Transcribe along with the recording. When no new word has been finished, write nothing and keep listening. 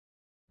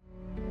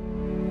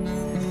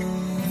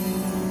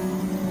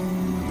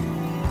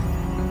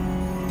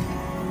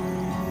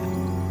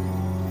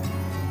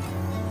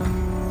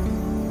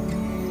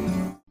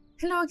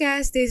Hello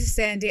guys, this is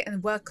Sandy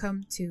and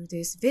welcome to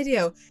this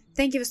video.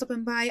 Thank you for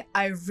stopping by,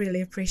 I really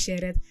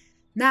appreciate it.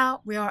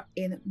 Now we are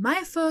in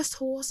my first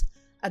horse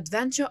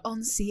adventure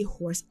on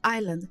Seahorse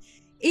Island.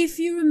 If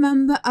you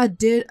remember, I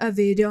did a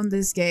video on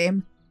this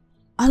game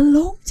a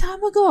long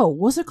time ago.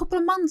 Was it a couple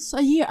of months,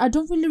 a year? I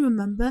don't really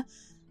remember.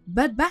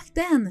 But back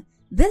then,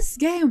 this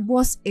game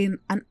was in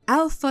an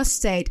alpha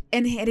state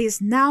and it is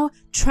now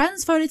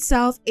transferred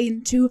itself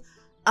into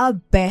a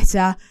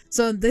beta.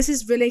 So this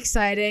is really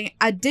exciting.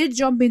 I did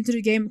jump into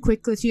the game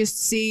quickly to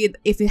just see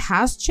if it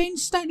has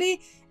changed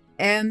slightly,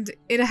 and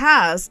it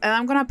has. And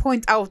I'm gonna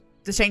point out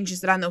the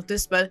changes that I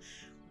noticed, but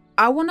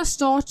I want to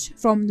start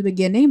from the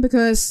beginning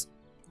because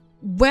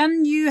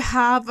when you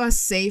have a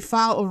save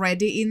file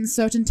already in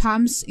certain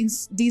times in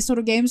these sort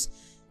of games,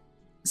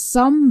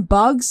 some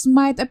bugs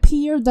might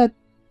appear that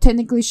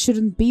technically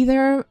shouldn't be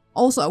there.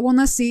 Also, I want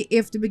to see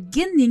if the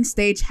beginning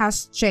stage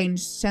has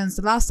changed since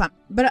the last time.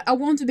 But I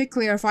want to be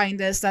clarifying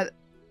this, that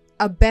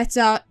a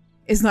beta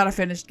is not a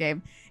finished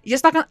game. It's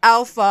just like an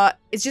alpha,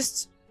 it's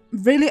just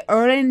really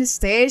early in the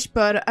stage,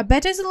 but a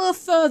beta is a little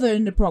further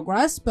in the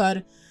progress.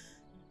 But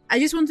I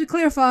just want to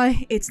clarify,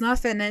 it's not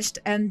finished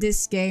and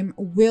this game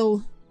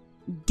will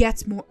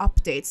get more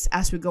updates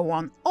as we go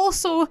on.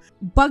 Also,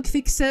 bug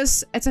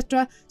fixes,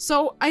 etc.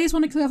 So I just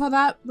want to clarify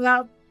that.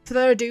 Without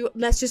further ado,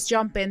 let's just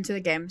jump into the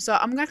game. So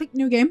I'm gonna click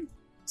new game.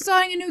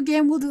 Starting a new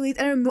game will delete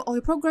and remove all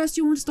your progress.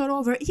 You want to start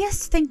over?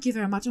 Yes, thank you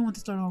very much. I want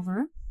to start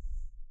over.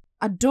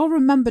 I don't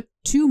remember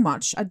too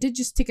much. I did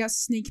just take a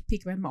sneak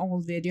peek at my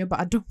old video, but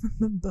I don't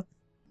remember.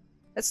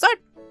 Let's start.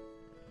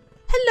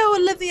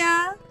 Hello,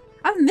 Olivia.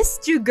 I've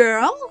missed you,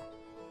 girl.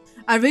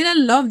 I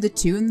really love the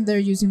tune they're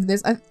using for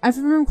this. If I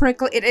remember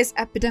correctly, it is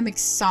Epidemic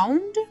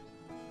Sound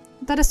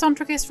that the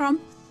soundtrack is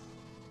from.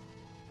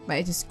 But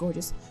it is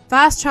gorgeous.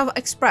 Fast Travel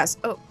Express.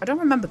 Oh, I don't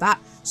remember that.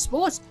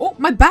 Sports. Oh,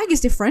 my bag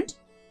is different.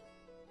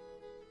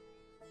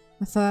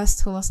 My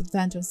first horse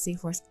adventure on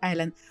Seahorse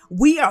Island.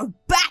 We are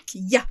back!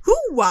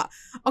 Yahoo!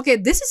 Okay,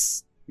 this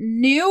is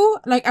new.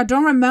 Like, I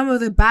don't remember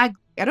the bag.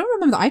 I don't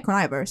remember the icon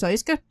either. So I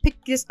just gotta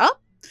pick this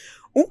up.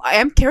 Oh, I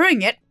am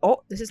carrying it.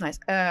 Oh, this is nice.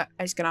 I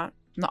just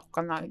not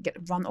gonna get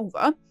run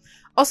over.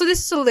 Also, this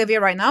is Olivia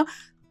right now.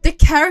 The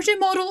character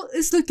model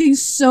is looking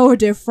so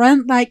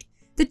different. Like,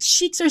 the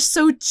cheeks are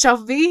so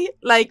chubby.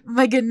 Like,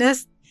 my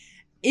goodness.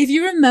 If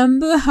you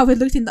remember how it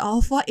looked in the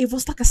alpha, it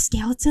was like a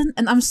skeleton.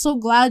 And I'm so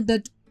glad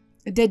that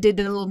they did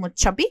it a little more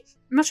chubby.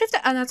 I'm not sure if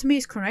the anatomy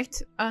is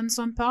correct on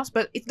some parts,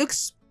 but it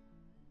looks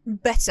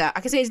better.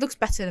 I can say it looks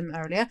better than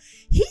earlier.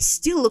 He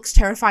still looks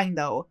terrifying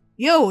though.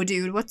 Yo,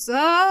 dude, what's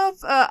up?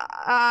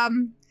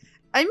 I'm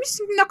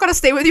just not gonna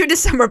stay with you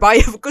this summer. Bye,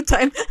 have a good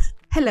time.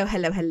 Hello,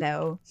 hello,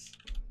 hello.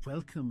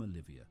 Welcome,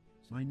 Olivia.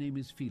 My name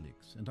is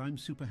Felix, and I'm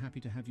super happy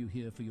to have you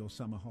here for your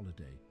summer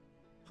holiday.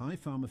 Hi,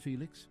 Farmer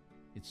Felix.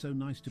 It's so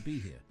nice to be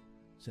here,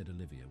 said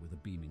Olivia with a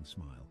beaming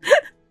smile.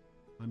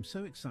 I'm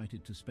so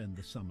excited to spend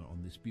the summer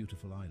on this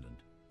beautiful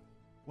island.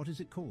 What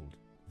is it called?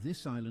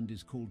 This island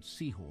is called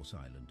Seahorse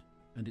Island,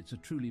 and it's a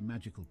truly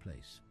magical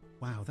place.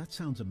 Wow, that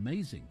sounds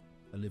amazing,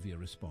 Olivia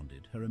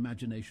responded, her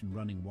imagination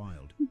running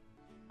wild.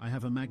 I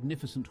have a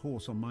magnificent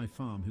horse on my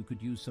farm who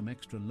could use some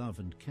extra love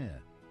and care.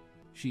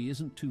 She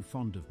isn't too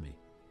fond of me,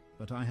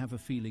 but I have a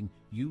feeling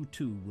you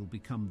two will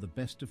become the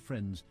best of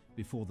friends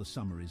before the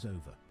summer is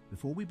over.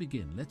 Before we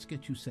begin, let's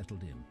get you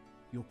settled in.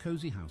 Your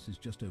cozy house is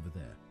just over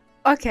there.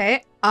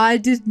 Okay, I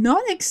did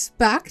not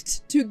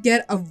expect to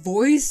get a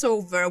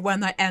voiceover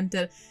when I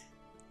entered.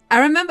 I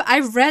remember I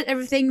read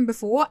everything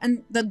before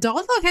and the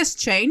dialogue has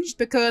changed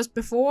because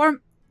before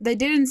they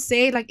didn't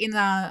say like in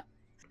a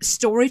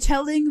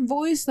storytelling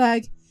voice,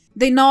 like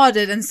they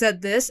nodded and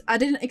said this. I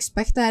didn't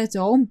expect that at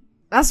all.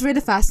 That's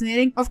really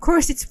fascinating. Of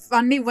course, it's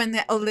funny when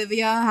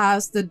Olivia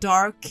has the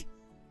dark,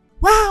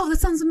 wow, that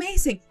sounds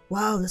amazing.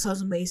 Wow, that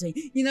sounds amazing.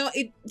 You know,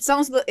 it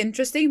sounds a little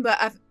interesting,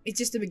 but it's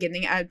just the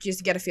beginning. I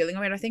just get a feeling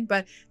of it, I think.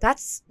 But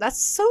that's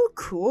so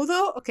cool,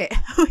 though. Okay,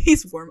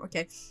 he's warm.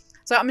 Okay,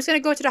 so I'm just gonna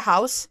go to the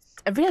house.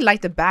 I really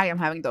like the bag I'm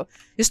having, though.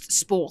 Just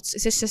sports.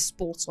 It just says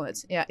sports on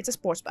it. Yeah, it's a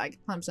sports bag,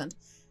 100%.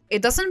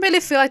 It doesn't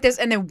really feel like there's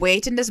any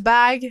weight in this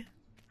bag,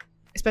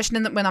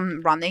 especially when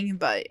I'm running.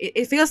 But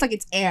it feels like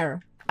it's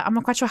air. I'm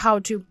not quite sure how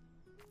to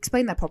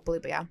explain that properly,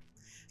 but yeah.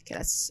 Okay,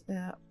 let's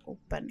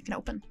open. Can I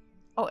open?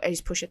 Oh, I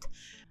just push it.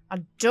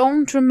 I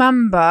don't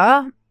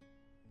remember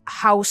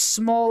how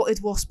small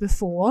it was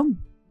before.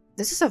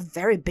 This is a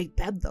very big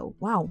bed though.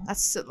 Wow,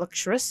 that's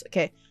luxurious.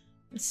 Okay,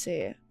 let's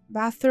see.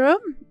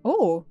 Bathroom.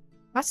 Oh,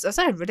 that's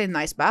a really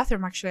nice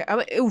bathroom actually.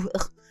 Oh, ew,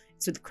 ugh.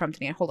 It's a bit cramped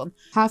in here. Hold on.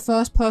 Have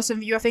first person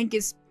view I think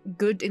is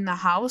good in the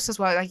house as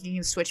well. Like you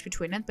can switch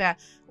between it. But yeah.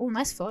 Oh,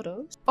 nice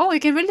photos. Oh, you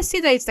can really see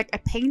that it's like a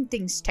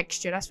painting's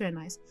texture. That's really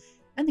nice.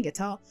 And the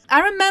guitar.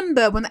 I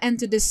remember when I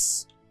entered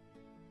this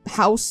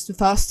house the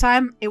first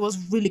time, it was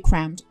really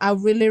cramped. I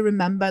really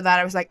remember that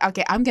I was like,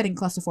 okay, I'm getting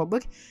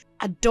claustrophobic.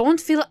 I don't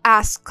feel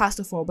as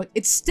claustrophobic.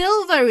 It's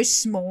still very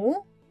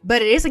small,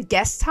 but it is a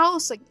guest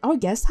house. Like, our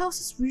guest house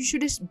is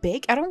usually this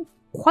big. I don't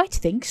quite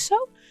think so.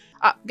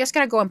 I'm just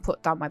gonna go and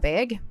put down my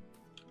bag.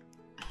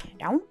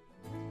 Down.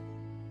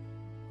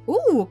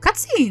 Ooh,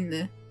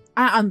 cutscene.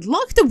 I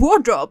unlocked the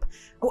wardrobe.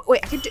 Oh,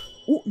 wait, I can do...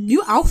 Ooh,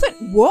 new outfit?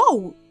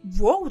 Whoa.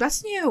 Whoa,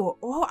 that's new.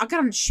 Oh, I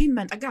got an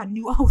achievement. I got a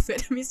new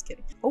outfit. I'm just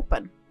kidding.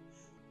 Open.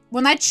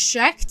 When I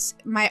checked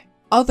my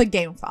other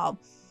game file,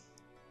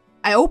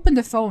 I opened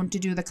the phone to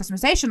do the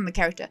customization of the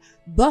character,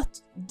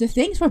 but the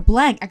things were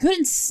blank. I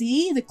couldn't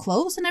see the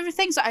clothes and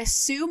everything, so I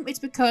assume it's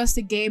because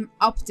the game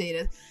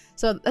updated.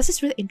 So this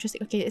is really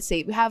interesting. Okay, let's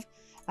see. We have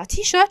a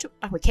t-shirt,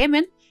 like we came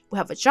in. We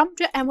have a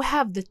jumper, and we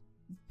have the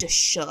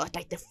shirt,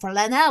 like the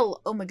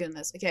flannel. Oh my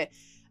goodness. Okay.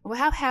 We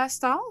have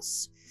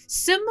hairstyles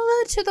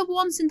similar to the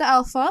ones in the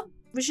alpha,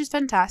 which is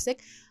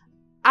fantastic.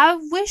 I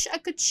wish I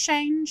could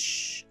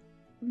change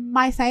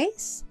my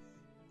face.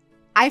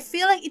 I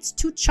feel like it's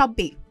too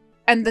chubby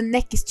and the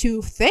neck is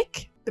too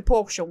thick.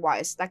 Proportion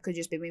wise, that could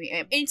just be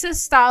me. It's a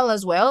style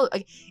as well.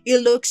 Like,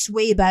 it looks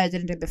way better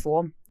than it did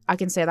before. I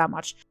can say that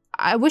much.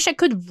 I wish I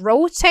could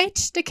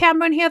rotate the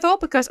camera in here though,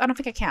 because I don't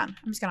think I can.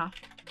 I'm just gonna...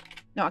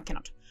 No, I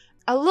cannot.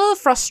 A little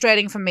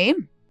frustrating for me,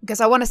 because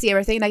I want to see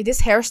everything. Like,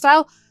 this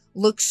hairstyle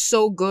looks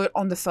so good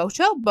on the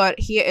photo, but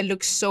here it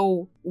looks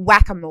so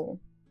whack-a-mole.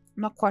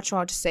 I'm not quite sure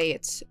how to say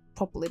it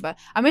properly, but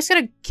I'm just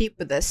gonna keep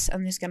with this.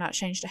 I'm just gonna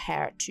change the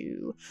hair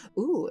to...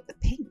 Ooh, the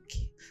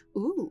pink.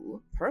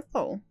 Ooh,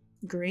 purple.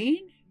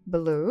 Green.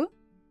 Blue.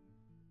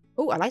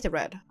 Oh, I like the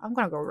red. I'm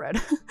gonna go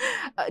red.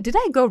 Did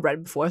I go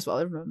red before as well?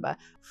 I don't remember.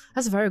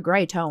 That's a very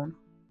grey tone.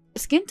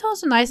 Skin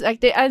tones are nice.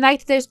 Like, I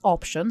like there's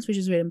options, which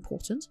is really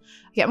important.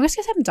 Okay, I'm just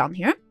gonna get them done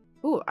here.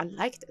 Ooh, I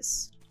like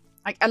this.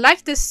 I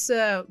like this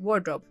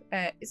wardrobe.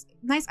 It's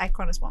a nice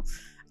icon as well.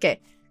 Okay,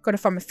 got it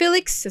from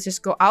Felix. Let's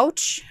just go out.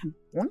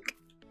 Boink.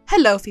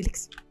 Hello,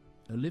 Felix.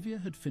 Olivia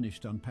had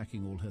finished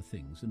unpacking all her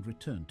things and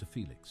returned to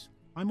Felix.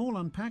 I'm all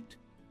unpacked.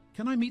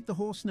 Can I meet the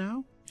horse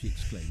now? She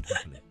exclaimed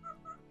happily.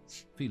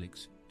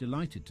 Felix,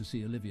 delighted to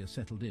see Olivia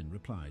settled in,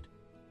 replied,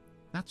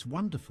 That's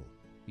wonderful.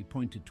 He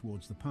pointed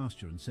towards the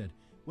pasture and said,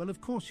 Well,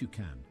 of course you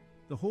can.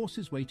 The horse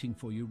is waiting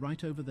for you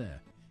right over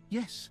there.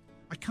 Yes,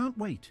 I can't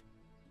wait.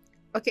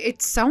 Okay,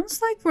 it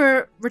sounds like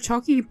we're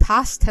talking in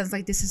past tense,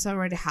 like this has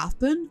already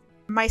happened.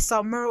 My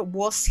summer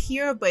was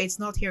here, but it's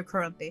not here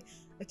currently.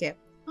 Okay.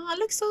 Oh, I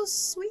look so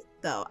sweet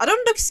though. I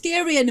don't look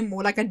scary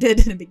anymore like I did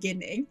in the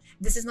beginning.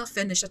 This is not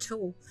finished at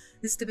all.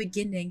 This is the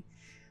beginning.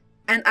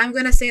 And I'm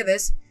gonna say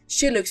this,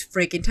 she looks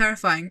freaking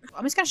terrifying.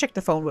 I'm just gonna check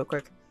the phone real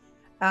quick.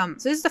 So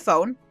this is the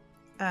phone.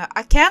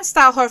 I can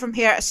style her from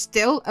here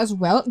still as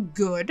well.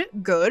 Good,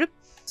 good.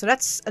 So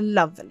that's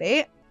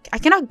lovely. I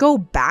cannot go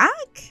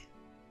back?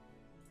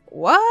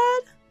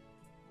 What?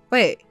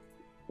 Wait,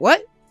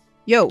 what?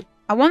 Yo,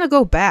 I want to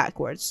go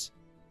backwards.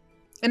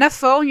 In a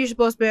phone, you're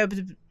supposed to be able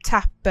to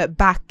tap it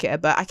back,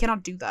 but I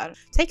cannot do that.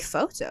 Take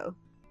photo.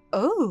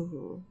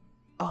 Oh.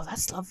 Oh,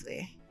 that's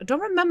lovely. I don't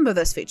remember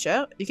this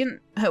feature. You can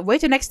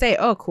wait the next day.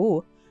 Oh,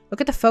 cool.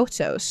 Look at the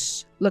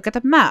photos. Look at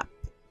the map.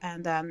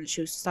 And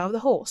choose the style of the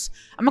horse.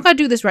 I'm not gonna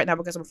do this right now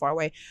because I'm far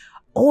away.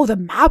 Oh, the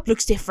map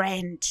looks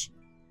different.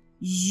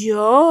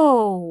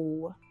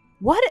 Yo.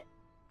 What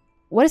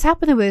is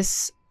happening with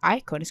this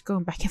icon? It's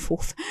going back and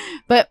forth.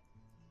 But,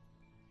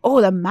 oh,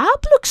 the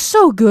map looks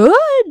so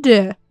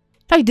good.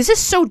 Like, this is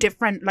so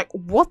different. Like,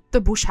 what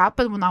the bush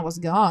happened when I was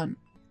gone?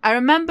 I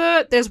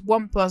remember there's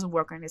one person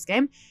working on this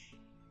game.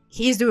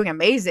 He's doing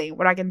amazing,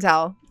 what I can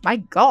tell. My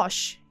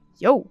gosh.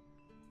 Yo.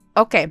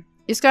 Okay.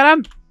 Just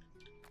gotta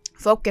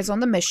focus on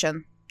the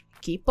mission.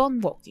 Keep on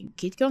walking.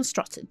 Keep on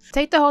strutting.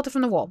 Take the halter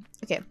from the wall.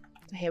 Okay.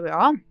 So here we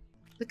are.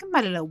 Look at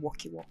my little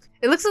walkie walk.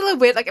 It looks a little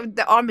weird, like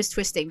the arm is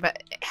twisting,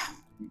 but...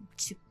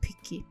 Too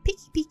picky.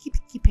 Picky,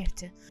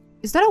 Peter.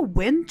 Is that a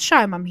wind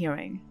chime I'm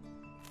hearing?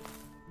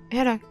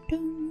 I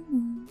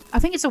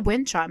think it's a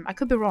wind chime. I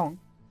could be wrong.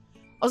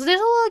 Also, there's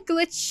a little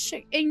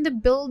glitch in the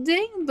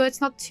building, but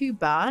it's not too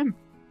bad.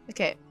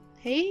 Okay.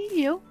 Hey,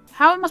 you.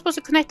 How am I supposed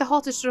to connect the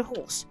halter to the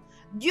horse?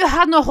 You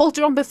had no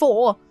halter on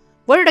before.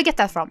 Where did I get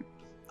that from?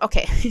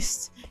 Okay.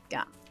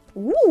 Yeah.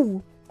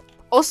 Ooh.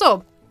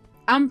 Also,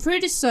 I'm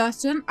pretty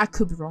certain, I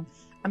could be wrong.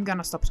 I'm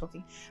gonna stop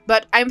talking.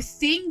 But I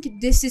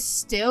think this is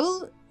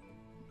still...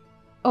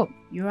 Oh,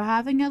 you're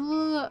having a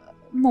little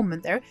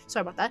moment there.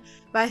 Sorry about that.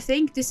 But I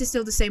think this is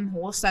still the same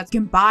horse that you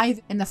can buy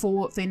in the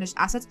full finished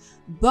assets.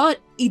 But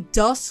it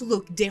does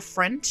look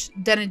different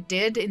than it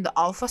did in the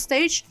alpha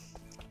stage.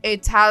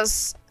 It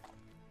has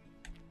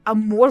a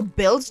more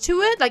build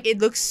to it. Like, it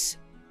looks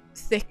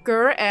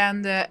thicker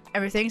and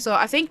everything. So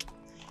I think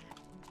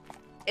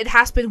it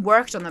has been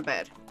worked on a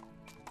bit.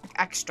 Like,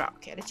 extra.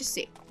 Okay, let's just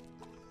see.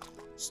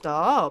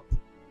 Stop.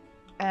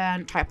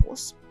 And try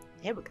pause.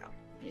 There we go.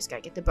 You just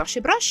gotta get the brushy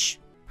brush.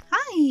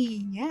 Hi.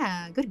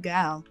 Yeah, good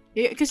girl.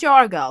 Because you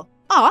are a girl.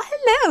 Oh,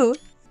 hello.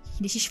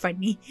 This is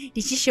funny.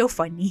 This is so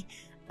funny.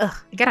 Ugh,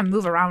 I gotta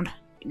move around.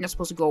 You're not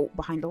supposed to go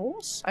behind the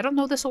horse. I don't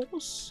know this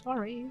horse.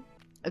 Sorry.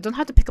 I don't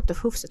have to pick up the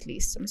hoofs at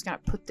least. I'm just gonna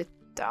put it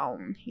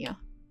down here.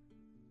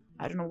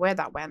 I don't know where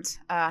that went.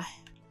 I'm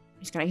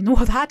just gonna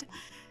ignore that.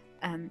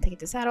 And take it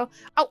to the saddle.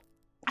 Oh,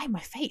 my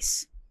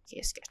face. Okay,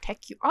 just gonna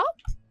take you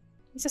up.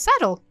 It's a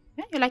saddle.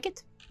 Yeah, you like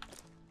it?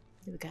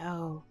 There we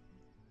go.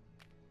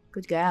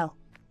 Good girl.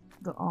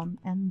 go on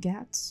and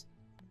get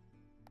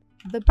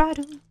the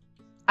bridle.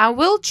 I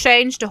will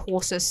change the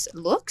horse's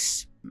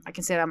looks. I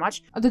can say that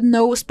much. The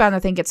nose band, I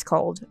think it's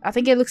called. I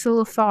think it looks a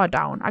little far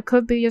down. I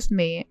could be just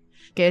me.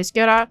 Okay, let's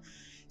gotta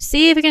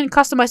see if we can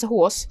customize the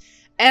horse.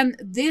 And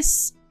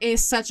this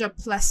is such a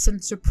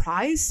pleasant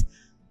surprise.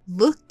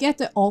 Look at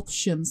the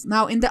options.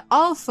 Now, in the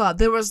alpha,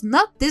 there was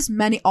not this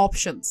many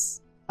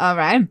options.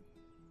 Alright.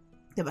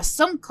 There were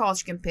some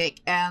cards you can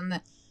pick,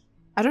 and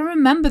I don't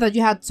remember that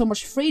you had so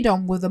much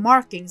freedom with the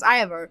markings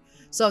either.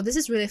 So this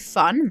is really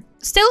fun.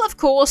 Still, of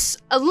course,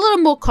 a little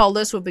more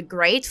colors would be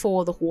great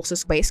for the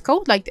horse's base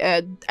coat. Like,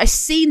 I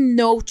see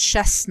no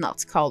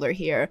chestnut color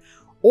here.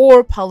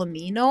 Or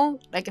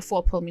palomino, like a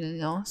full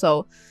palomino.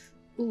 So,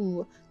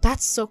 ooh,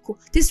 that's so cool.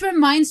 This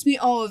reminds me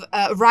of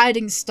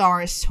Riding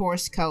Star's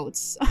horse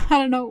coats. I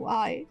don't know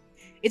why.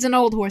 It's an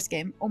old horse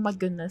game. Oh my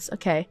goodness,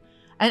 okay.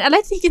 And I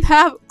like that you can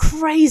have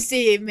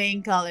crazy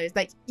main colors.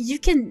 Like, you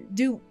can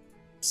do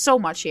so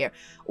much here.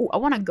 Oh, I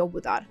want to go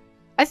with that.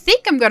 I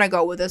think I'm gonna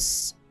go with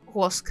this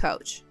horse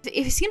coat.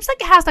 It seems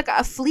like it has like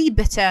a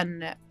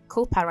flea-bitten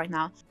coat pad right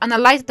now. And I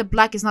like that the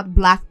black is not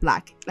black.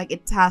 Like,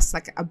 it has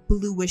like a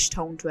bluish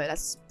tone to it.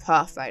 That's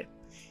perfect.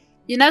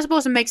 You're not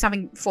supposed to make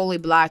something fully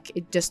black.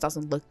 It just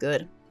doesn't look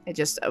good. It's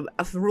just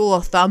a rule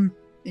of thumb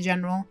in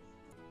general.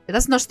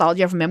 That's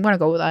nostalgia for me. I'm gonna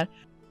go with that.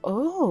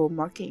 Oh,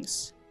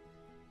 markings.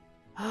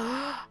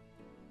 Oh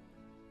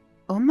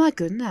my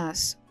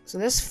goodness. So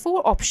there's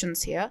 4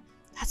 options here.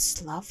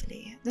 That's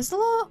lovely. There's a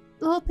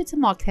little bit of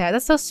mark here.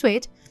 That's so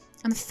sweet.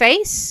 And the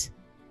face?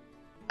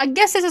 I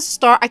guess it's a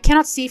star. I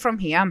cannot see from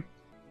here.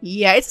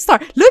 Yeah, it's a star.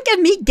 Look at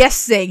me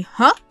guessing,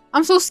 huh?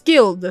 I'm so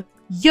skilled.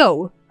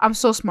 Yo, I'm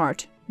so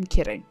smart. I'm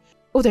kidding.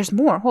 Oh, there's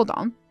more. Hold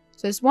on.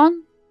 So there's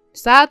one.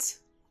 Is that?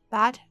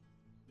 That?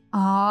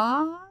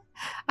 Ah,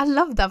 I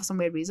love that for some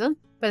weird reason.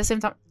 But at the same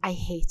time, I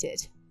hate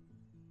it.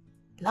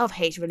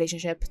 Love-hate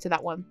relationship to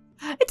that one.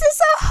 It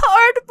is a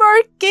heart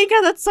marking.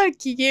 Oh, that's so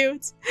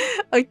cute.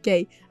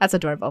 Okay, that's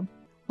adorable.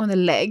 On the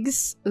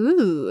legs.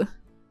 Ooh.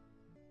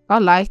 I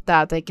like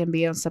that. They can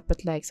be on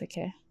separate legs.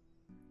 Okay.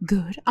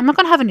 Good. I'm not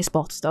gonna have any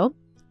spots though.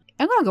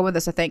 I'm gonna go with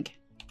this, I think.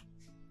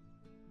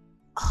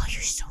 Oh,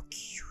 you're so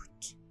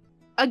cute.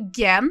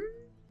 Again,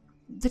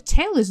 the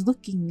tail is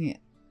looking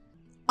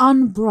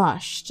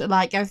unbrushed.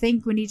 Like, I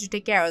think we need to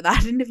take care of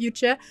that in the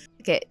future.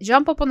 Okay,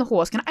 jump up on the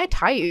horse. Can I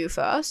tie you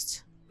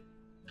first?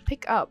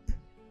 Pick up.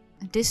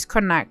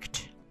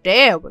 Disconnect.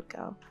 There we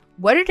go.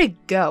 Where did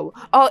it go?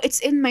 Oh, it's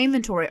in my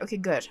inventory. Okay,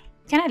 good.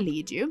 Can I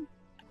lead you?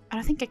 I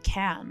don't think I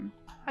can.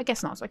 I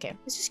guess not. Okay,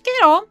 let's just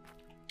get on.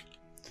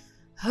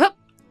 Hup.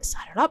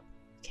 Side it up.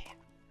 Okay.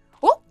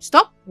 Oh,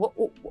 stop.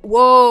 Whoa,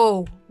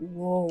 whoa,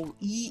 whoa.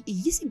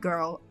 Easy,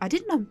 girl. I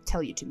did not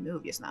tell you to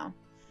move just now.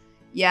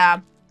 Yeah,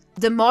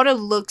 the model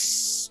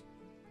looks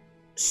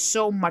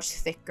so much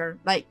thicker.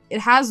 Like, it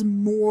has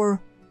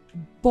more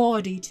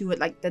body to it,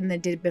 like, than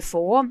it did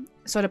before.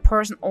 So the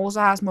person also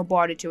has more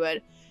body to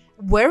it.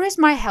 Where is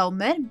my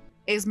helmet?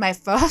 Is my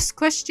first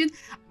question.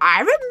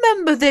 I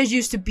remember there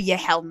used to be a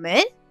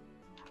helmet.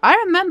 I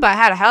remember I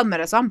had a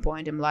helmet at some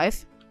point in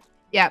life.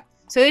 Yeah,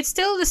 so it's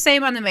still the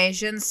same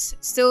animations,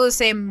 still the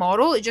same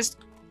model, it's just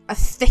a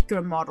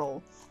thicker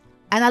model.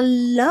 And I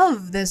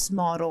love this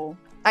model.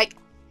 Like,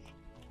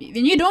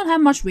 when you don't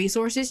have much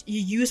resources, you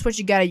use what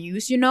you gotta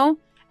use, you know?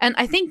 And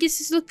I think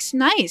this looks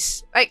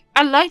nice. Like,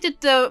 I like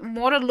that the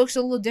model looks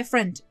a little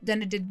different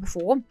than it did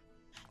before.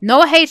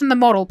 No hate on the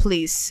model,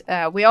 please.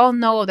 We all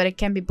know that it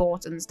can be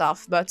bought and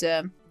stuff, but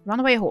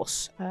runaway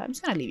horse. I'm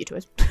just gonna leave you to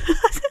it.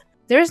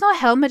 There is no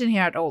helmet in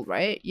here at all,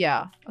 right?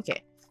 Yeah,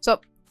 okay. So,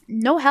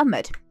 no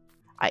helmet.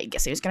 I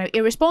guess it was kind of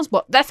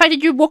irresponsible. That fact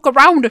that you walk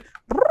around.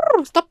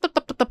 Stop, stop,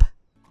 stop, stop.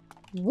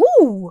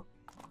 Woo!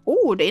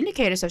 Oh, the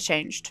indicators have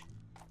changed.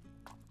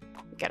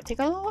 We gotta take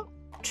a little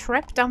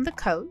trip down the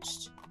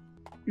coast.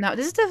 Now,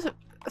 this is the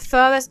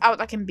furthest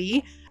out I can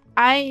be.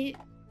 I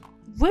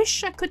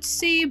wish I could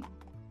see...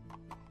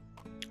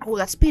 Oh,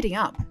 that's speeding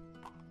up.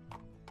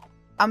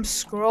 I'm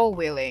scroll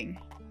wheeling.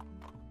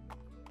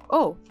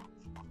 Oh,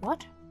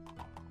 what?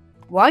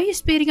 Why are you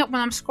speeding up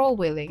when I'm scroll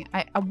wheeling?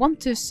 I want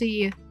to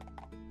see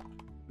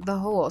the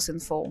horse in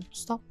full.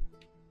 Stop.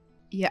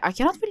 Yeah, I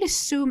cannot really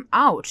zoom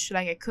out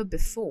like I could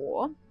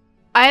before.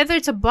 Either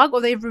it's a bug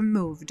or they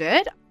removed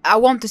it. I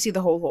want to see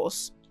the whole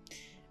horse.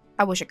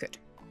 I wish I could.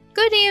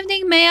 Good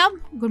evening,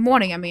 ma'am. Good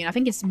morning, I mean. I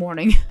think it's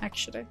morning,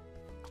 actually.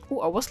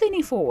 Oh, I was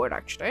leaning forward,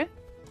 actually.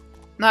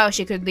 No,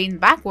 she could lean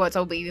backwards. That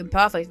would be even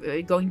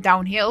perfect. Going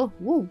downhill.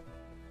 Woo.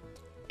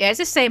 Yeah, it's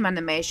the same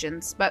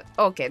animations. But,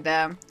 okay,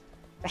 the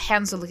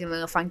hands are looking a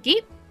little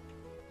funky.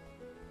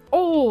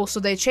 Oh, so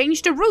they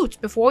changed the route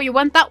before you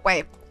went that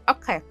way.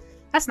 Okay,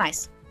 that's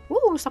nice.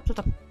 Ooh, stop, stop,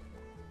 stop.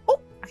 Oh,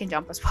 I can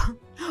jump as well.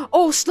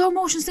 Oh, slow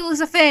motion still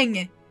is a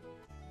thing.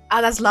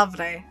 Ah, that's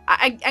lovely.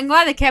 I'm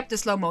glad they kept the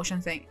slow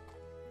motion thing.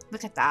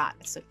 Look at that.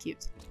 It's so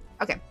cute.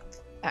 Okay.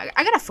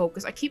 I gotta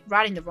focus. I keep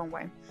riding the wrong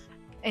way.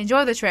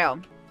 Enjoy the trail.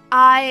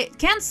 I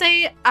can't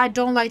say I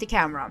don't like the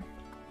camera.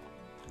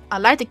 I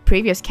like the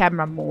previous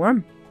camera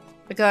more.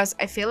 Because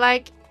I feel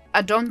like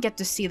I don't get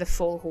to see the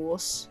full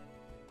horse.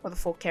 or the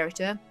full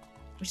character,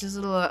 which is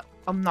a little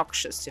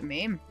obnoxious to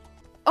me.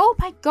 Oh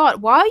my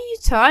god, why are you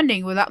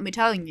turning without me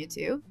telling you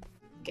to?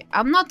 Okay,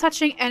 I'm not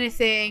touching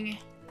anything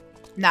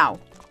now.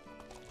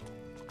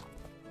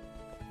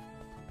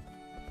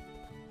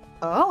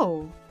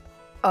 Oh.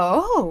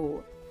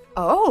 Oh.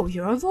 Oh,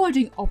 you're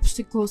avoiding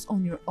obstacles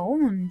on your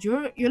own.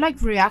 You're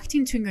like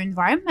reacting to your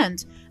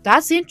environment.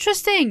 That's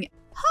interesting.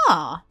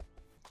 Huh.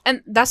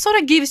 And that sort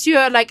of gives you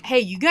a like, hey,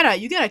 you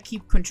gotta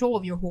keep control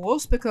of your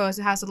horse because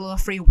it has a little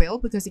free will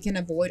because it can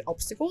avoid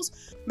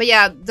obstacles. But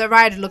yeah, the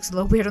ride looks a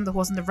little weird on the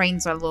horse and the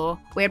reins are a little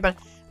weird, but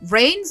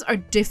reins are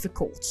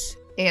difficult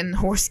in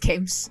horse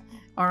games.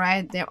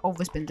 Alright, they've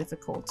always been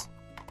difficult.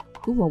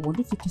 Ooh, I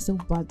wonder if you can still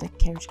ride that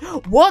carriage.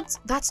 What?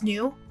 That's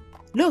new.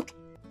 Look,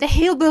 the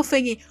hail bill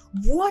thingy.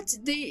 What?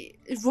 They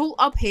roll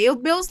up hail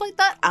bills like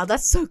that? Oh,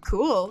 that's so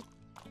cool.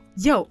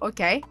 Yo,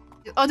 okay.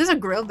 Oh, there's a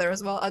grill there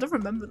as well. I don't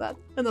remember that.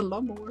 And a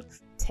lawnmower.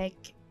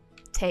 Take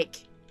the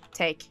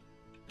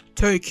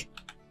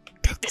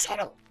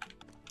saddle.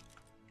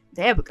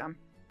 There we go.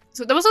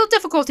 So there was some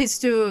difficulties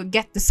to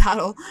get the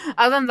saddle.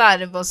 Other than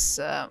that, it was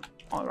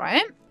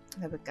alright.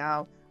 There we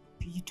go.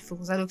 Beautiful.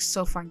 That looks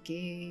so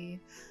funky.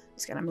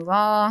 Just gonna move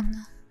on.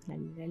 La,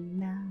 la,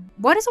 la.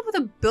 What is up with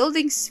the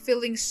buildings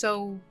feeling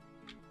so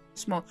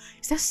small?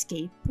 Is that a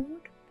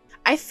skateboard?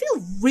 I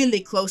feel really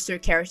close to your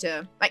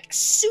character. Like,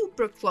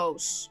 super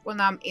close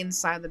when I'm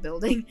inside the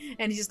building.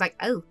 And he's just like,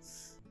 oh.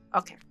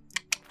 Okay.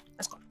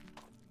 Let's go.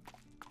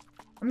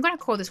 I'm gonna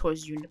call this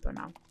horse Juniper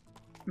now.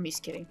 I'm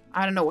just kidding.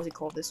 I don't know what he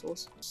called this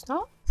horse.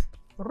 Stop.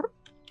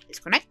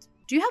 Disconnect.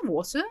 Do you have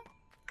water?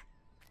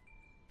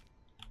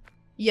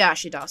 Yeah,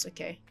 she does.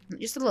 Okay.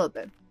 Just a little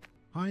bit.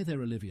 Hi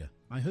there, Olivia.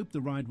 I hope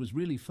the ride was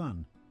really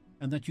fun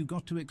and that you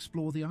got to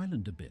explore the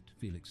island a bit,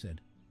 Felix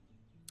said.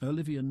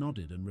 Olivia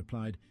nodded and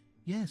replied,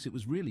 yes, it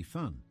was really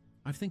fun.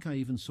 I think I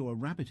even saw a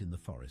rabbit in the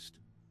forest.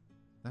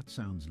 That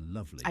sounds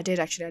lovely. I did,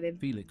 actually, I did.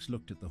 Felix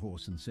looked at the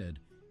horse and said,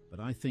 but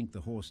I think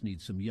the horse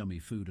needs some yummy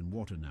food and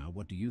water now.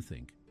 What do you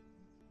think?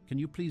 Can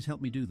you please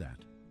help me do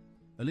that?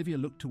 Olivia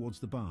looked towards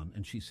the barn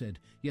and she said,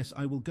 yes,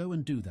 I will go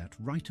and do that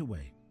right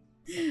away.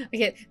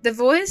 Okay, the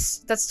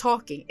voice that's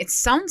talking, it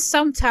sounds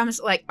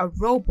sometimes like a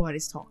robot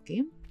is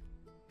talking,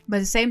 but at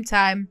the same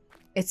time,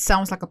 it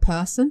sounds like a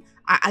person.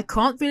 I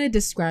can't really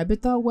describe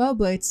it that well,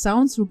 but it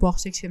sounds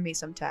robotic to me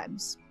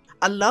sometimes.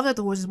 I love that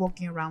the horse is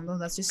walking around though,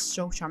 that's just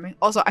so charming.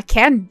 Also, I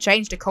can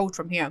change the code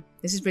from here.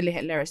 This is really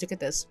hilarious, look at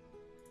this.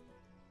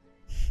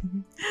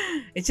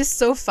 It's just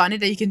so funny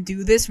that you can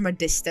do this from a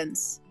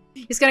distance.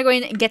 He's gonna go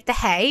in and get the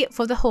hay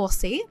for the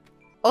horsey.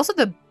 Also,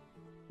 the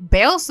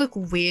bales look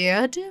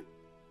weird.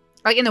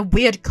 Like in a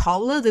weird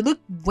color. They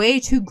look way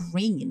too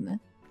green.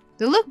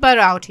 They look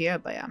better out here,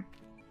 but yeah.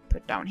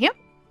 Put down here.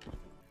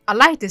 I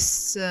like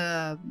this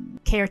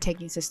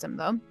caretaking system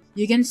though.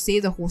 You can see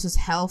the horse's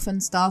health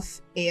and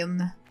stuff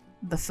in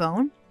the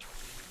phone,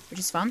 which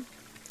is fun.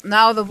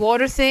 Now the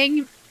water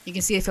thing, you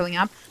can see it filling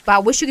up. But I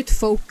wish you could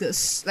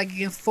focus. Like you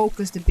can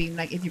focus the beam.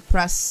 Like if you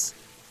press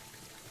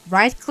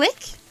right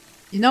click.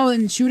 You know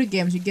in shooter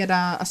games you get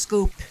a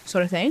scope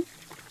sort of thing.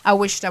 I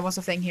wish that was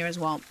a thing here as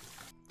well.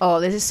 Oh,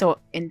 this is so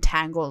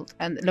entangled.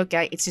 And look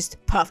at it, it's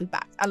just perfect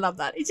back. I love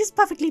that. It's just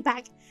perfectly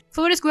back.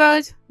 Food is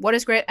good. Water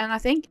is great. And I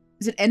think,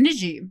 is it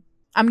energy?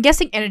 I'm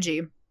guessing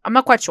energy. I'm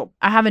not quite sure.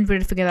 I haven't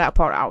really figured that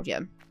part out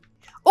yet.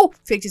 Oh,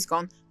 Felix is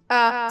gone.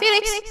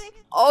 Felix.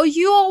 Oh,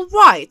 you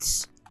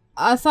alright?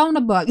 I found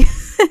a bug.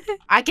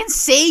 I can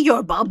see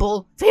your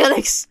bubble.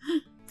 Felix.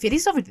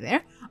 Felix over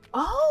there?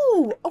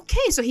 Oh,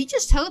 okay. So he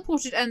just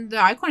teleported and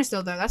the icon is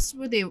still there. That's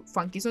really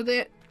funky. So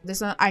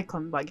there's an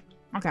icon bug.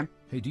 Okay.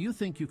 Hey, do you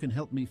think you can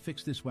help me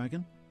fix this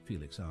wagon?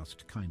 Felix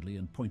asked kindly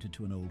and pointed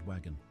to an old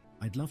wagon.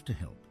 I'd love to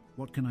help.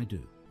 What can I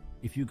do?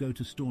 If you go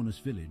to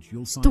Storness Village,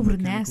 you'll find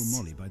Mechanical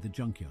Molly by the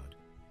junkyard.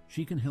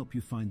 She can help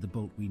you find the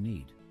bolt we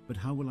need. But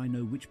how will I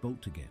know which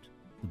bolt to get?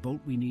 The bolt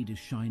we need is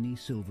shiny,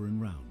 silver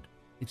and round.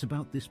 It's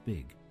about this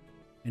big.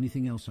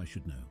 Anything else I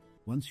should know?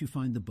 Once you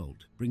find the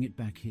bolt, bring it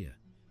back here.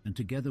 And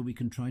together we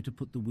can try to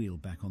put the wheel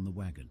back on the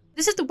wagon.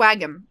 This is the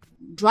wagon.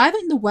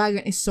 Driving the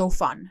wagon is so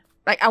fun.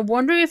 Like, I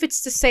wonder if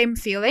it's the same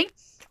feeling.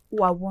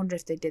 Oh, I wonder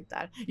if they did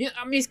that. Yeah,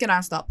 I'm just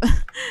gonna stop.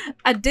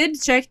 I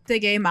did check the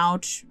game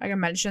out, like I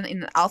mentioned, in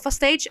the alpha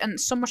stage, and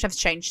so much has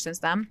changed since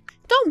then.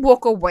 Don't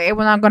walk away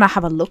when I'm gonna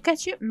have a look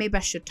at you. Maybe I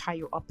should tie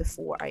you up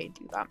before I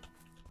do that.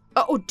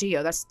 Oh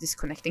dear, that's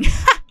disconnecting.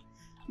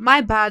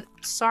 My bad.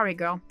 Sorry,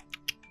 girl.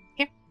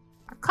 Here.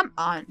 Oh, come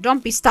on.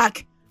 Don't be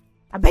stuck.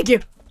 I beg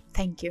you.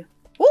 Thank you.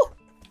 Oh,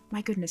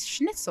 my goodness.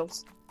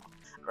 Schnitzels.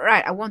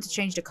 Right, I want to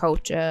change the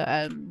coat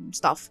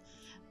stuff.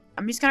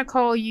 I'm just gonna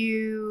call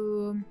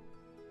you...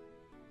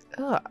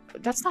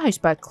 that's not how you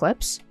spell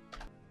clips.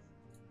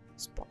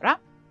 Spara.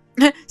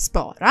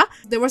 Spara.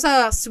 There was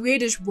a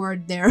Swedish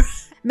word there.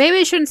 Maybe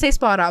I shouldn't say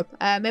spara.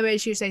 Maybe I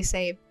should say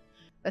save.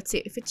 Let's see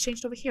if it's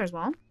changed over here as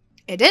well.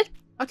 It did?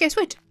 Okay,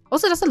 sweet.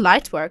 Also, does the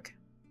light work?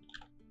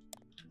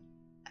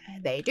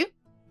 They do.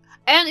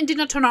 And it did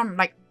not turn on,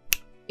 like,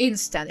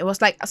 instant. It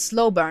was like a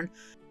slow burn.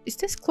 Is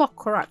this clock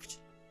correct?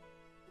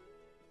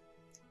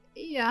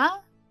 Yeah.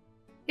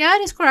 Yeah,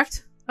 it is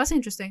correct. That's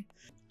interesting.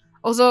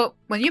 Also,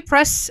 when you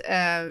press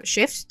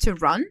shift to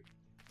run,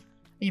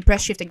 and you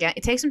press shift again,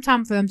 it takes some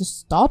time for them to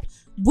stop,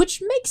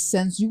 which makes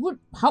sense. You would,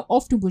 how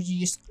often would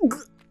you just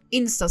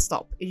insta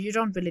stop? You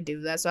don't really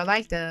do that, so I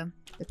like the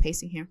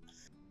pacing here.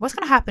 What's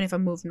gonna happen if I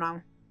move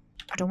now?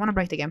 I don't want to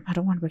break the game. I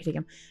don't want to break the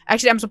game.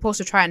 Actually, I'm supposed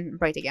to try and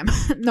break the game.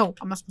 No,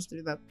 I'm not supposed to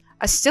do that.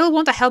 I still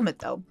want a helmet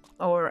though,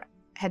 or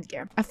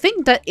headgear. I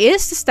think that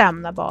is the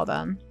stamina bar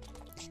then.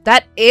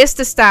 That is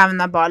the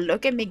stamina bar.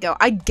 Look at me go.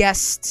 I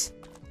guessed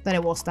that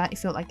it was that. It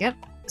felt like it.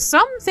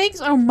 Some things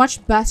are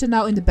much better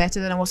now in the beta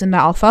than it was in the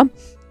alpha.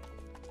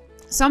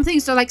 Some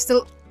things are like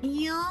still,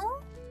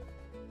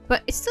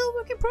 but it's still a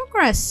work in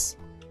progress.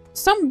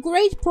 Some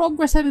great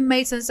progress have been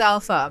made since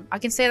alpha. I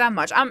can say that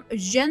much. I'm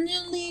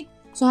genuinely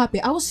so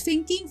happy. I was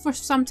thinking for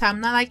some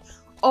time now, like,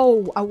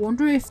 oh, I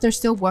wonder if they're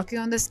still working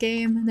on this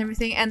game and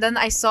everything. And then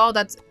I saw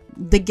that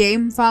the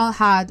game file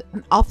had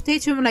an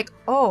update to it. I'm like,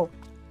 oh,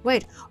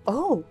 wait,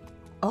 oh,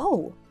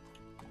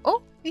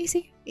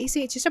 easy.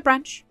 It's just a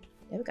branch.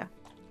 There we go.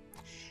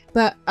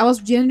 But I was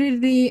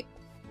genuinely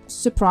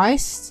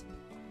surprised,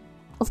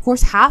 of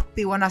course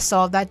happy when I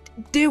saw that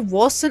there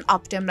was an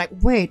update. I'm like,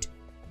 wait,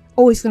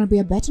 oh, it's gonna be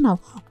a beta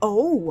now.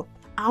 Oh,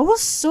 I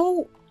was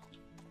so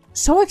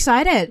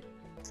excited.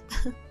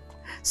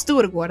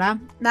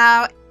 Storgårda.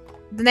 Now,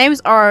 the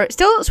names are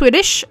still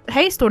Swedish.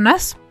 Hey,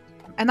 Stornes.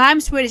 And I'm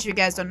Swedish if you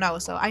guys don't know,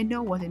 so I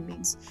know what it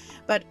means.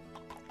 But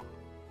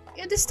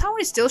yeah, this town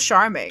is still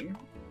charming.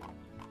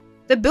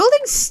 The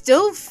buildings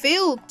still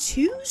feel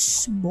too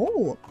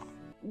small.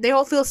 They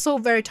all feel so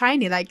very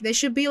tiny, like they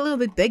should be a little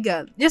bit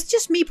bigger.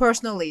 Just me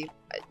personally.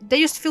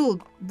 They just feel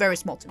very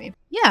small to me.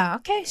 Yeah,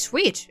 okay,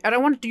 sweet. I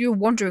don't want you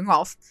wandering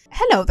off.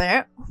 Hello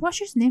there.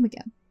 What's your name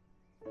again?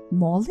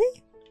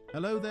 Molly?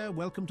 Hello there,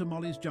 welcome to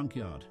Molly's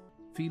junkyard.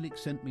 Felix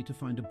sent me to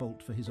find a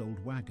bolt for his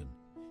old wagon.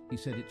 He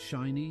said it's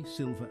shiny,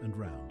 silver and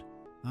round.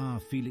 Ah,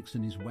 Felix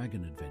and his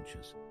wagon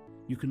adventures.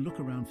 You can look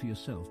around for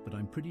yourself, but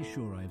I'm pretty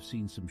sure I have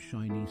seen some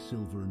shiny,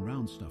 silver and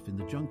round stuff in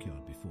the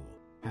junkyard before.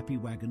 Happy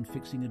wagon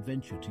fixing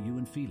adventure to you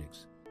and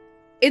Felix.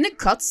 In the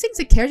cutscenes,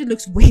 the character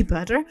looks way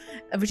better,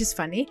 which is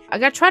funny. I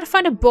gotta try to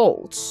find a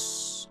bolt.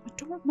 I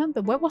don't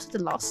remember. Where was it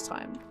the last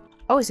time?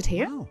 Oh, is it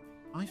here? Wow,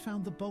 I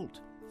found the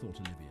bolt, thought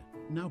Olivia.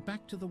 Now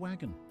back to the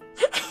wagon.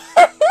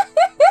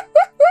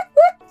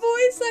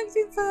 Voice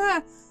acting for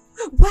her.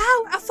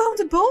 Wow, I found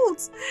the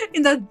bolt!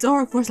 In that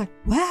dark voice, like,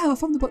 wow, I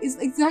found the bolt.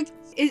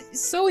 It's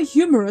so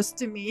humorous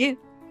to me.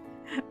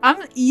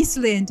 I'm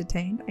easily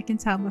entertained. I can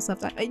tell myself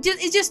that.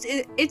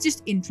 It's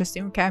just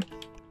interesting, okay?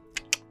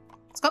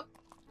 Let's go.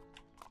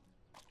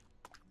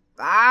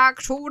 Back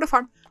to the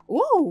farm.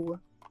 Ooh.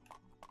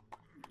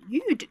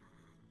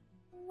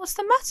 What's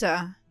the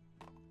matter?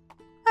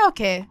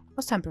 Okay,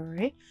 was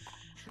temporary.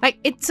 Like,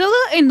 it's a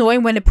little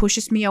annoying when it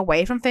pushes me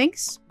away from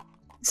things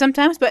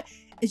sometimes, but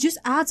it just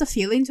adds a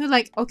feeling to it,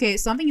 like, okay,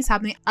 something is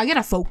happening. I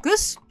gotta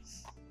focus,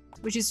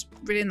 which is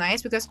really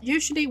nice, because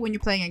usually when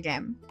you're playing a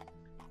game,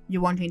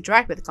 you want to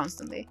interact with it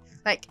constantly.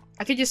 Like,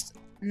 I could just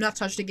not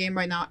touch the game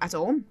right now at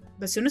all,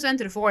 but as soon as I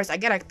enter the forest, I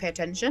gotta pay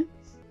attention.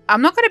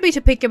 I'm not gonna be too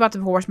picky about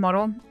the horse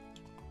model,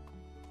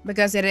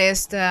 because it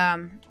is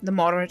the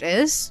model it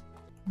is,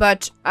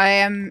 but I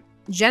am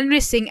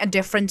generally seeing a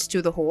difference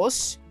to the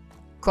horse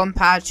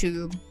compared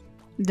to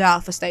the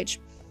alpha stage.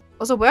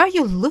 Also, where are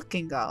you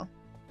looking, girl?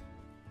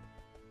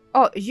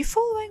 Oh, are you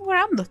following where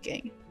I'm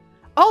looking?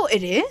 Oh,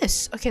 it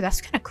is! Okay,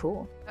 that's kind of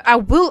cool. I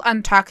will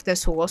untuck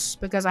this horse,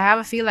 because I have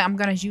a feeling I'm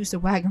gonna use the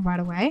wagon right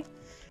away.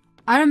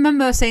 I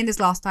remember saying this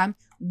last time.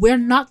 We're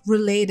not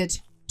related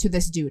to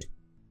this dude.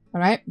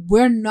 Alright?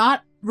 We're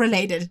not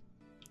related.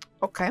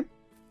 Okay.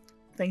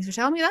 Thanks for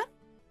telling me that.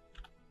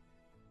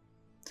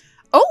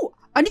 Oh!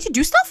 I need to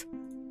do stuff?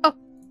 Oh.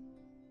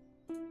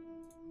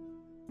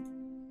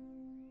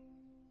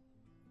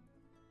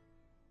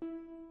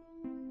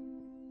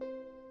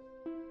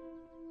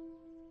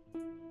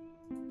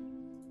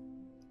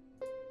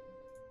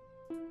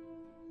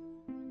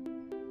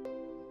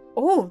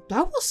 Oh,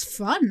 that was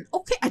fun.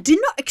 Okay, I did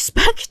not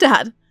expect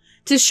that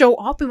to show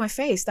up in my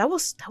face. That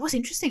was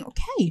interesting.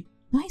 Okay,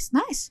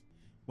 nice.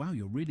 Wow,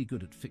 you're really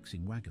good at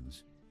fixing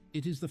wagons.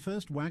 It is the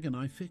first wagon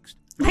I fixed.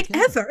 Like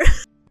ever.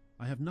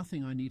 I have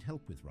nothing I need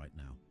help with right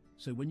now.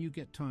 So when you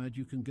get tired,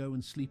 you can go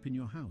and sleep in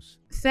your house.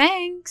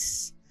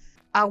 Thanks.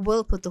 I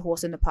will put the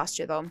horse in the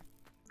pasture though.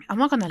 I'm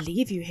not gonna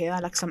leave you here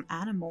like some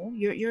animal.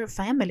 You're a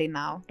family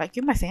now. Like,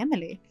 you're my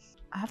family.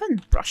 I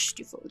haven't brushed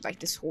you for like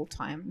this whole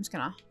time. I'm just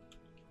gonna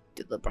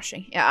do the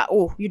brushing. Yeah.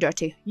 Oh, you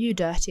dirty. You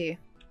dirty.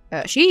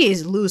 She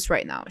is loose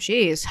right now.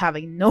 She is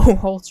having no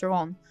halter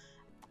on.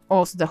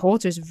 Also, the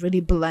halter is really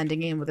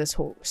blending in with this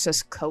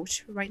horse's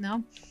coat right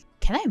now.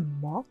 Can I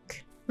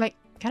mock? Like,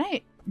 can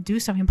I do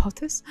something about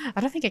this?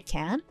 I don't think I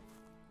can.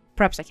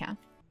 Perhaps I can.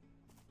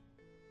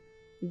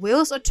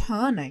 Wheels are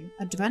turning.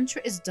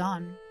 Adventure is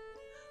done.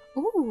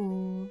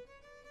 Ooh.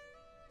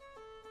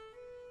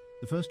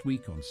 The first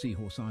week on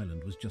Seahorse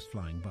Island was just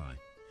flying by.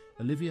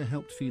 Olivia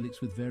helped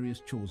Felix with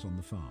various chores on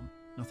the farm.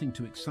 Nothing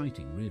too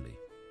exciting, really.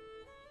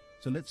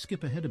 So let's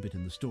skip ahead a bit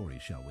in the story,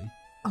 shall we?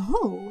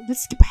 Oh,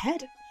 let's skip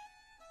ahead.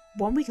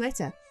 1 week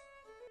later.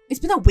 It's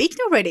been a week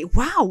already.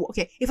 Wow.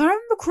 Okay, if I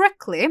remember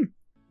correctly,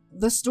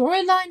 the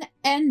storyline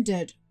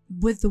ended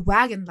with the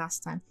wagon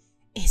last time.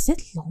 Is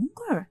it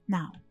longer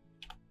now?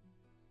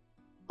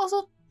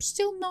 Also,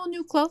 still no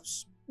new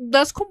clothes.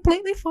 That's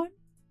completely fine.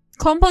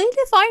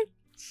 Completely fine.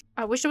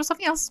 I wish there was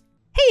something else.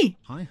 Hey!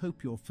 I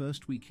hope your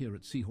first week here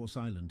at Seahorse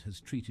Island has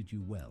treated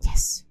you well.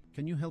 Yes.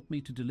 Can you help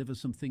me to deliver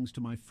some things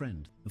to my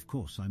friend? Of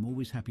course, I'm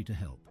always happy to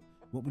help.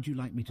 What would you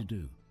like me to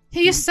do?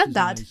 He just said Felix's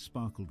that. eyes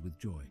sparkled with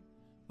joy.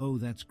 Oh,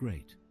 that's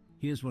great.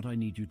 Here's what I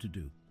need you to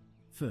do.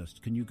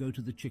 First, can you go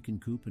to the chicken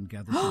coop and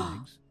gather some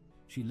eggs?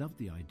 She loved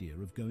the idea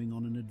of going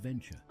on an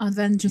adventure.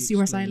 Adventure She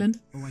Seahorse exclaimed, Island.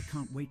 Oh, I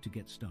can't wait to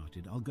get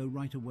started. I'll go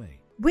right away.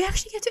 We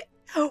actually get to...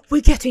 Oh,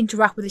 we get to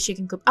interact with the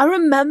chicken coop. I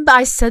remember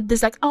I said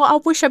this like, oh, I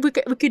wish we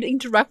could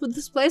interact with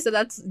this place. So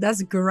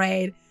that's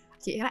great.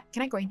 Okay,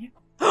 can I go in here?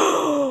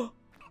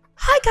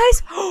 Hi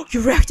guys. Oh,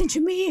 you're reacting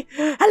to me.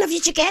 I love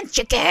you, chickens.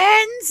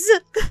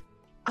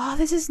 Oh,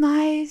 this is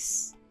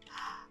nice.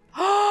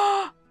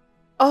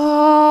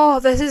 Oh,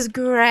 this is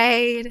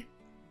great.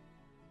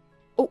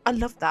 Oh, I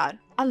love that.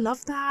 I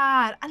love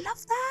that. I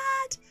love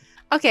that.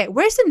 Okay,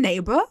 where's the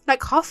neighbor?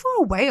 Like, how far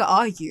away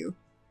are you?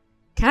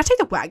 Can I take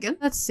the wagon?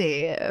 Let's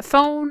see.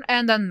 Phone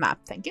and then map.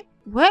 Thank you.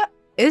 Where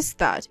is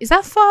that? Is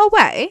that far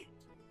away?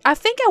 I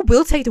think I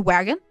will take the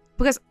wagon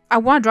because I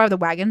want to drive the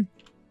wagon.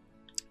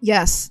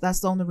 Yes, that's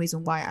the only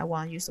reason why I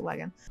want to use the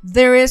wagon.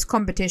 There is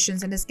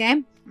competitions in this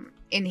game.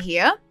 In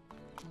here.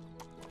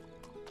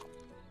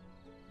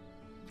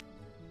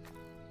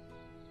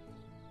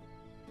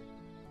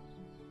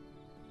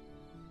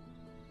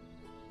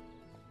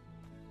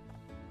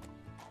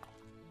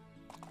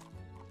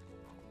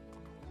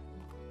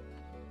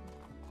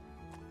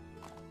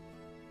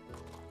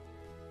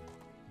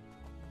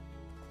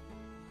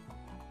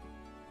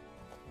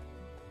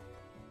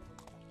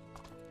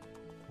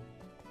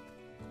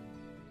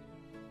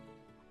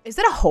 Is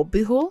that a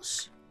hobby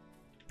horse?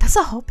 That's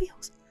a hobby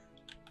horse.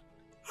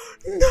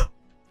 No.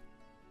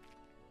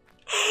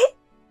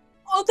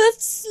 Oh,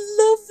 that's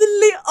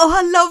lovely. Oh,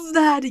 I love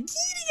that. Giddy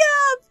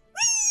up.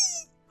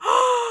 Whee!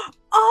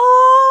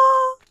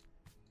 Oh.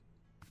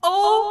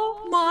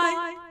 Oh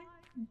my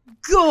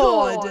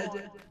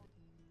God.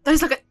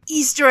 There's like an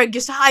Easter egg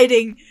just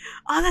hiding.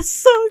 Oh, that's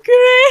so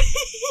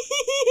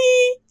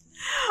great.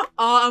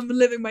 Oh, I'm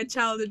living my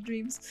childhood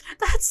dreams.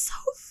 That's so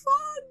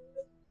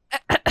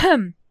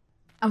fun.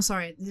 I'm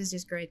sorry, this is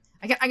just great.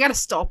 I gotta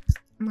stop.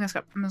 I'm gonna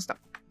stop.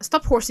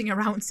 Stop horsing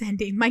around,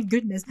 Sandy. My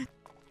goodness.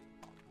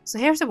 So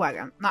here's the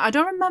wagon. Now I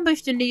don't remember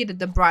if you needed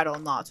the bridle or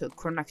not to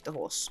connect the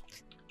horse.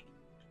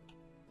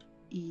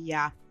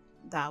 Yeah,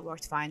 that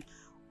worked fine.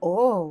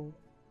 Oh,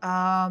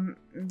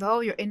 though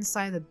you're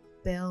inside the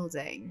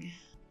building.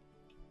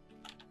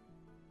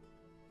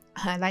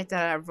 I like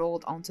that I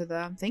rolled onto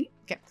the thing.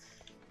 Okay,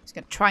 just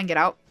gonna try and get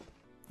out.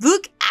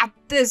 Look at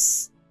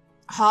this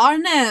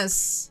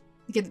harness.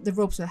 Okay, the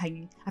ropes are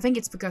hanging. I think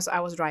it's because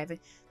I was driving.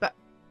 But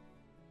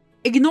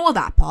ignore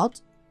that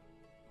part.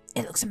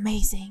 It looks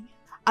amazing.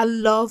 I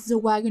love the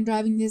wagon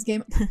driving in this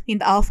game. In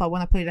the alpha,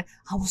 when I played it,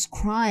 I was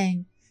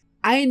crying.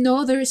 I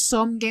know there is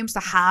some games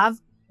that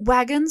have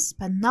wagons,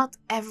 but not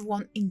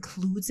everyone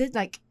includes it.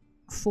 Like,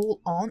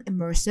 full on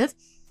immersive.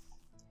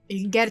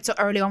 You can get it so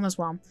early on as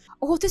well.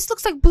 Oh, this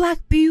looks like Black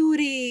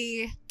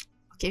Beauty.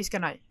 Okay, just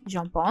gonna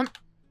jump on.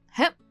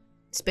 Hep.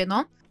 Spin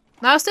on.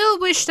 Now, I still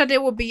wish that it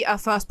would be a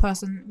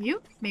first-person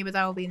view. Maybe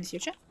that will be in the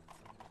future.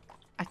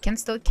 I can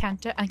still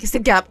canter and I can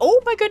still gallop.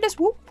 Oh my goodness,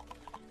 whoop.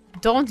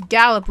 Don't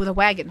gallop with a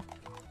wagon.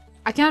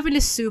 I can't really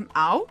zoom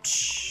out.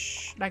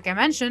 Like I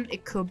mentioned,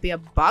 it could be a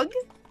bug.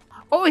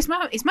 Oh, is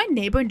my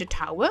neighbor in the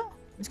tower?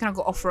 I'm just gonna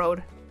go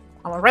off-road.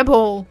 I'm a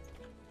rebel.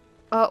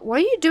 What are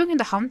you doing in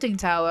the hunting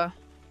tower?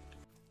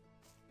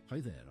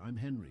 Hi there, I'm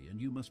Henry,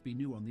 and you must be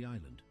new on the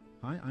island.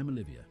 Hi, I'm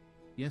Olivia.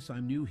 Yes,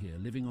 I'm new here,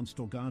 living on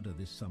Storgada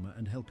this summer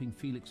and helping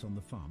Felix on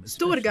the farm.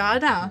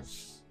 Storgada?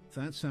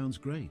 That sounds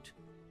great.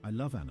 I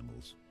love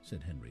animals,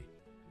 said Henry.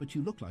 But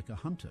you look like a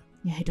hunter.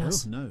 Yeah, he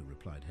does. Oh, no,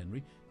 replied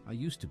Henry. I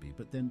used to be,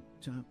 but then,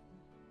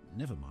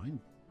 never mind.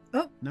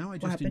 Oh, now I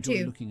just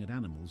enjoy looking at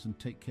animals and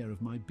take care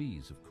of my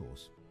bees, of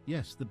course.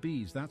 Yes, the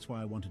bees, that's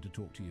why I wanted to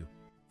talk to you.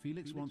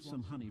 Felix wants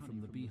some honey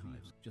from the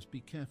beehives. Just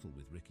be careful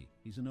with Ricky.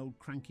 He's an old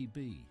cranky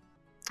bee.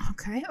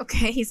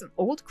 Okay, he's an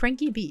old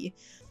cranky bee.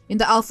 In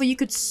the alpha, you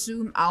could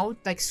zoom out,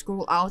 like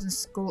scroll out and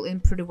scroll in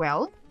pretty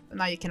well. But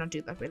now you cannot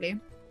do that, really.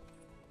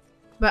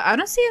 But I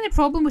don't see any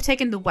problem with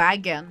taking the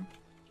wagon.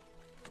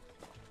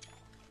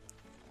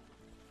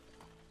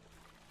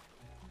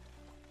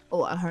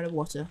 Oh, I heard of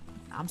water.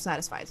 I'm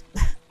satisfied.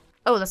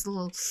 Oh, that's a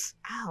little...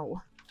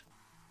 Ow.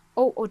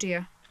 Oh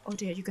dear. Oh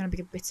dear, you're gonna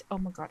be a bit... Oh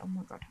my god, oh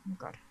my god, oh my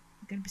god.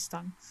 I'm gonna be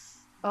stung.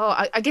 Oh,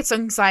 I get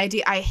some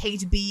anxiety. I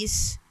hate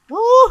bees.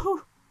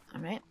 Woo!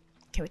 Alright.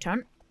 Can we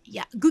turn?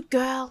 Yeah, good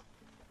girl.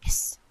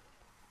 Yes.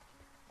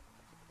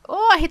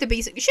 Oh, I hate the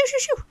bees. Shoo, shoo,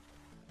 shoo.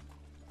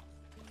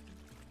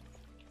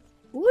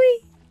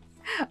 Whee!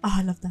 Oh,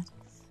 I love that.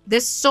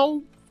 There's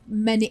so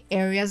many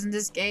areas in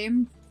this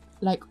game.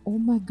 Like, oh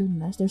my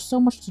goodness, there's so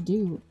much to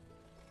do.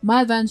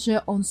 My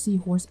adventure on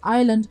Seahorse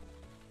Island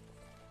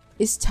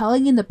is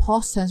telling in the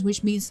past tense,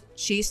 which means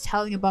she's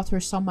telling about her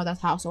summer that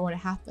has already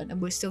happened, and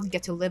we still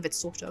get to live it,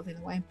 sort of, in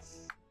a way.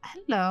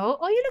 Hello.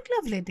 Oh, you look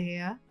lovely,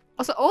 dear.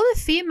 Also, all the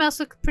females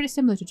look pretty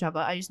similar to each other.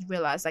 I just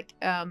realized, like,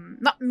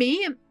 not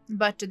me,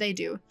 but they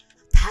do.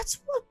 That's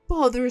what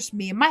bothers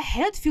me. My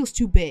head feels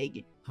too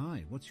big.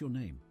 Hi, what's your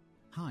name?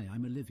 Hi,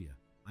 I'm Olivia.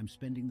 I'm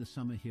spending the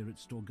summer here at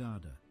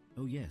Storgada.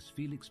 Oh yes,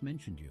 Felix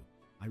mentioned you.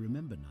 I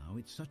remember now.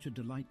 It's such a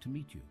delight to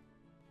meet you.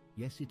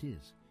 Yes, it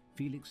is.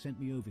 Felix sent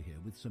me over here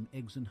with some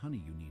eggs and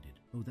honey you needed.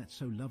 Oh, that's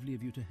so lovely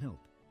of you to help.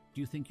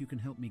 Do you think you can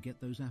help me get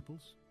those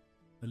apples?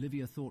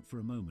 Olivia thought for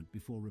a moment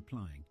before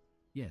replying.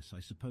 Yes, I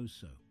suppose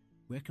so.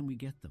 Where can we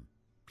get them?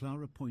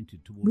 Clara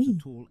pointed towards a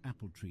tall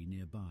apple tree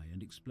nearby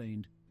and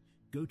explained,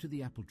 Go to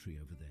the apple tree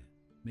over there.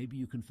 Maybe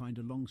you can find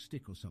a long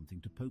stick or something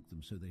to poke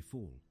them so they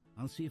fall.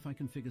 I'll see if I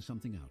can figure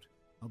something out.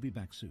 I'll be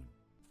back soon.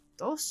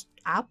 Those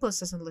apples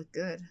doesn't look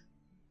good.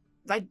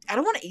 I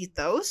don't want to eat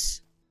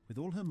those. With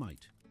all her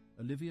might,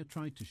 Olivia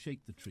tried to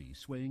shake the tree,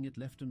 swaying it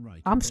left and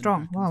right. I'm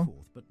strong, back and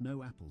forth, but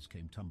no apples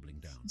came tumbling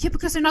down. Yeah,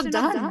 because they're not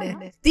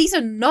done. These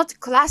are not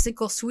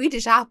classical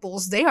Swedish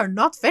apples. They are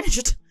not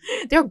finished.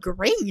 They're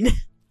green.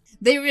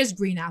 There is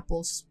green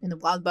apples in the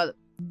wild, but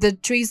the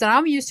trees that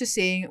I'm used to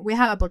seeing, we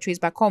have apple trees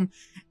back home,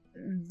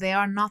 they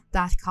are not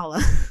that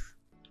color.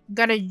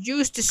 Gotta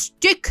use the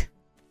stick.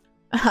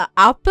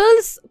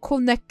 Apples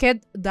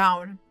connected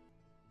down.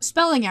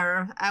 Spelling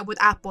error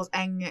with apples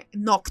and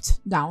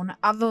knocked down.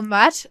 Other than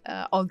that,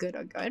 all good,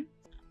 all good.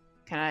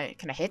 Can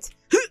I hit?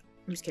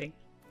 I'm just kidding.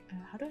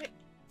 How do I?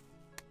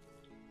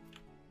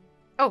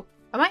 Oh,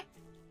 am I?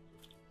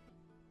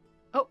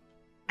 Oh,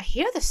 I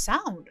hear the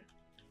sound.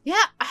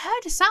 Yeah, I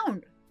heard the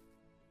sound.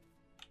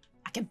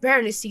 I can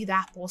barely see the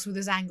apples with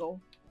this angle.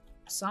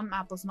 Some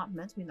apples not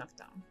meant to be knocked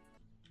down.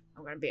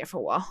 I'm gonna be here for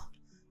a while.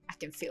 I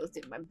can feel it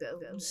in my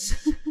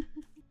bones.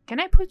 Can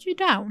I put you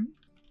down?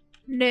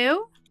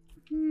 No?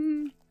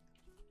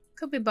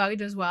 Could be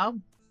bugged as well.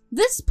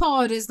 This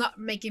part is not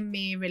making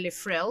me really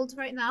thrilled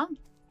right now.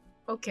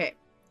 Okay,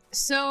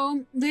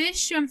 so the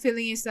issue I'm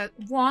feeling is that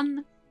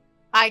 1,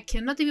 I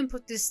cannot even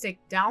put this stick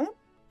down.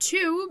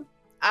 2,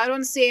 I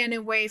don't see any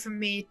way for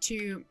me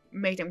to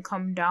make them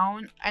come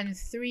down. And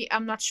 3,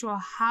 I'm not sure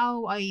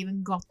how I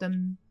even got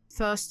them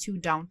first 2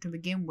 down to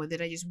begin with.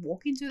 Did I just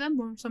walk into them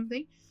or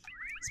something?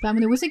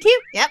 Spamming the wizard key?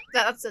 Yep,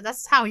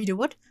 that's how you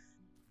do it.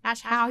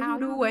 That's how you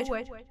do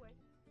it.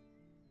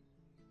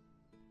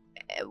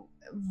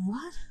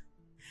 What?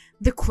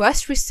 The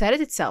quest reset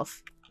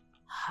itself.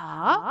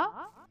 Huh?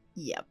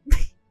 Yep.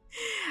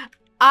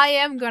 I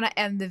am gonna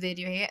end the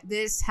video here.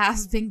 This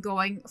has been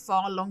going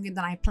far longer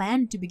than I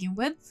planned to begin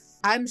with.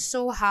 I'm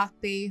so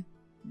happy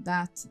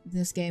that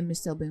this game is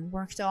still being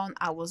worked on.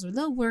 I was a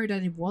little worried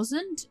that it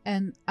wasn't,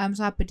 and I'm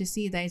so happy to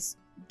see that it's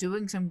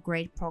doing some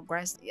great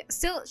progress. Yeah,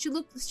 still, she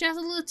has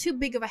a little too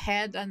big of a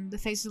head, and the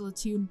face is a little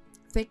too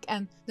thick,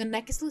 and the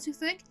neck is a little too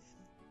thick.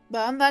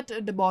 But on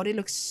that, the body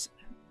looks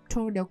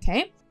totally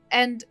okay.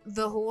 And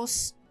the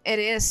horse, it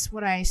is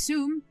what I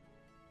assume,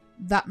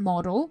 that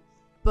model,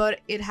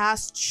 but it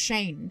has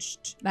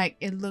changed. Like,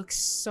 it looks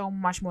so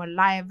much more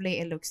lively,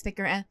 it looks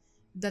thicker, and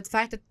the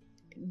fact that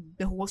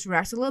the horse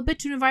reacts a little bit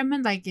to the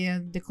environment, like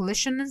the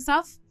collision and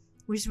stuff,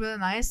 which is really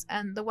nice,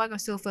 and the wagon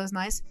still feels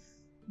nice.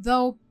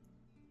 Though,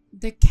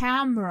 the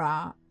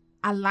camera,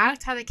 I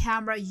liked how the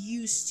camera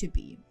used to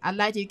be. I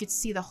liked that you could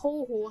see the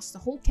whole horse, the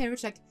whole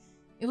carriage, like,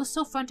 it was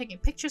so fun taking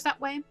pictures that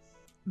way.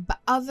 But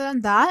other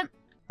than that,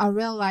 I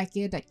really like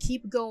it. I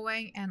keep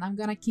going, and I'm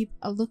gonna keep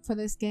a look for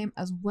this game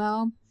as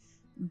well.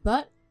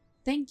 But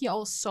thank you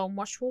all so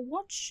much for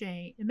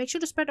watching. And make sure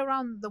to spread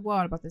around the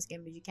word about this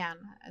game if you can.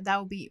 That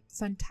would be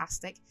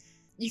fantastic.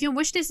 You can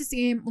wishlist this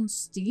game on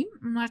Steam.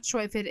 I'm not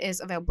sure if it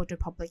is available to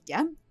public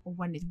yet, or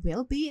when it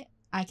will be.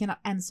 I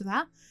cannot answer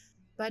that.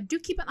 But do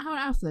keep an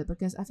eye out for it,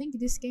 because I think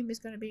this game is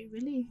going to be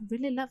really,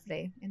 really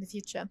lovely in the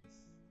future.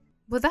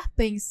 With that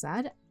being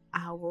said,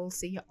 I will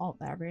see you all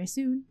very, very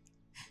soon.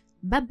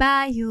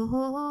 Bye-bye, you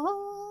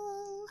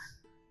all.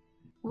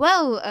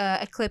 Well,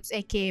 Eclipse,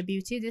 aka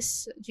Beauty, do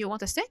you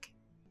want a stick?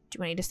 Do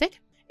you want to eat a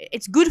stick?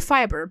 It's good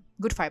fiber.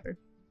 Good fiber.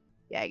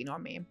 Yeah, ignore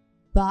me.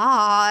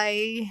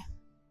 Bye.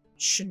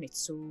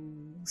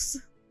 Schnitzels.